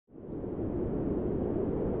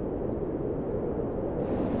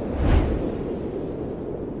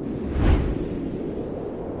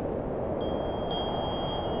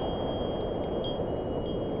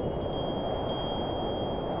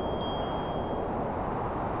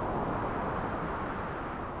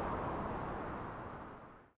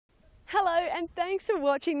and thanks for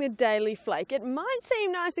watching the Daily Flake. It might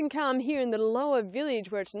seem nice and calm here in the lower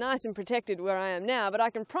village where it's nice and protected where I am now, but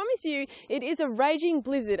I can promise you it is a raging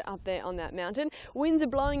blizzard up there on that mountain. Winds are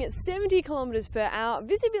blowing at 70 kilometers per hour,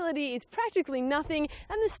 visibility is practically nothing,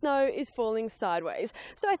 and the snow is falling sideways.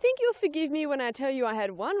 So I think you'll forgive me when I tell you I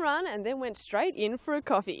had one run and then went straight in for a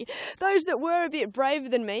coffee. Those that were a bit braver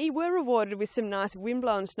than me were rewarded with some nice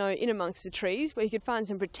windblown snow in amongst the trees where you could find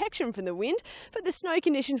some protection from the wind, but the snow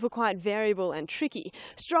conditions were quite variable and tricky.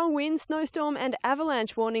 Strong wind, snowstorm and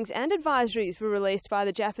avalanche warnings and advisories were released by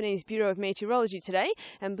the Japanese Bureau of Meteorology today,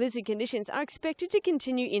 and blizzard conditions are expected to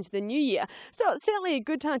continue into the new year. So it's certainly a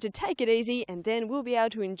good time to take it easy, and then we'll be able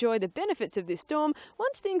to enjoy the benefits of this storm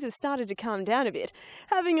once things have started to calm down a bit.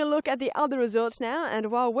 Having a look at the other resorts now,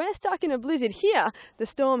 and while we're stuck in a blizzard here, the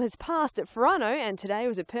storm has passed at Furano, and today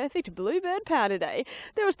was a perfect bluebird powder day.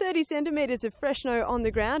 There was 30 centimetres of fresh snow on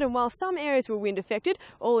the ground, and while some areas were wind affected,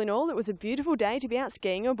 all in all it was a beautiful day to be out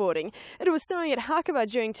skiing or boarding. It was snowing at Hokkaido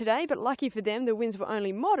during today, but lucky for them the winds were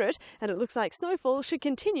only moderate, and it looks like snowfall should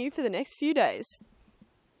continue for the next few days.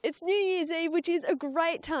 It's New Year's Eve, which is a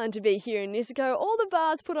great time to be here in Niseko. All the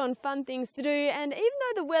bars put on fun things to do, and even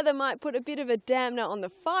though the weather might put a bit of a dampener on the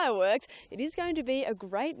fireworks, it is going to be a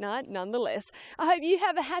great night nonetheless. I hope you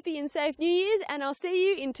have a happy and safe New Year's, and I'll see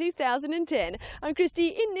you in 2010. I'm Christy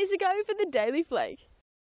in Niseko for the Daily Flake.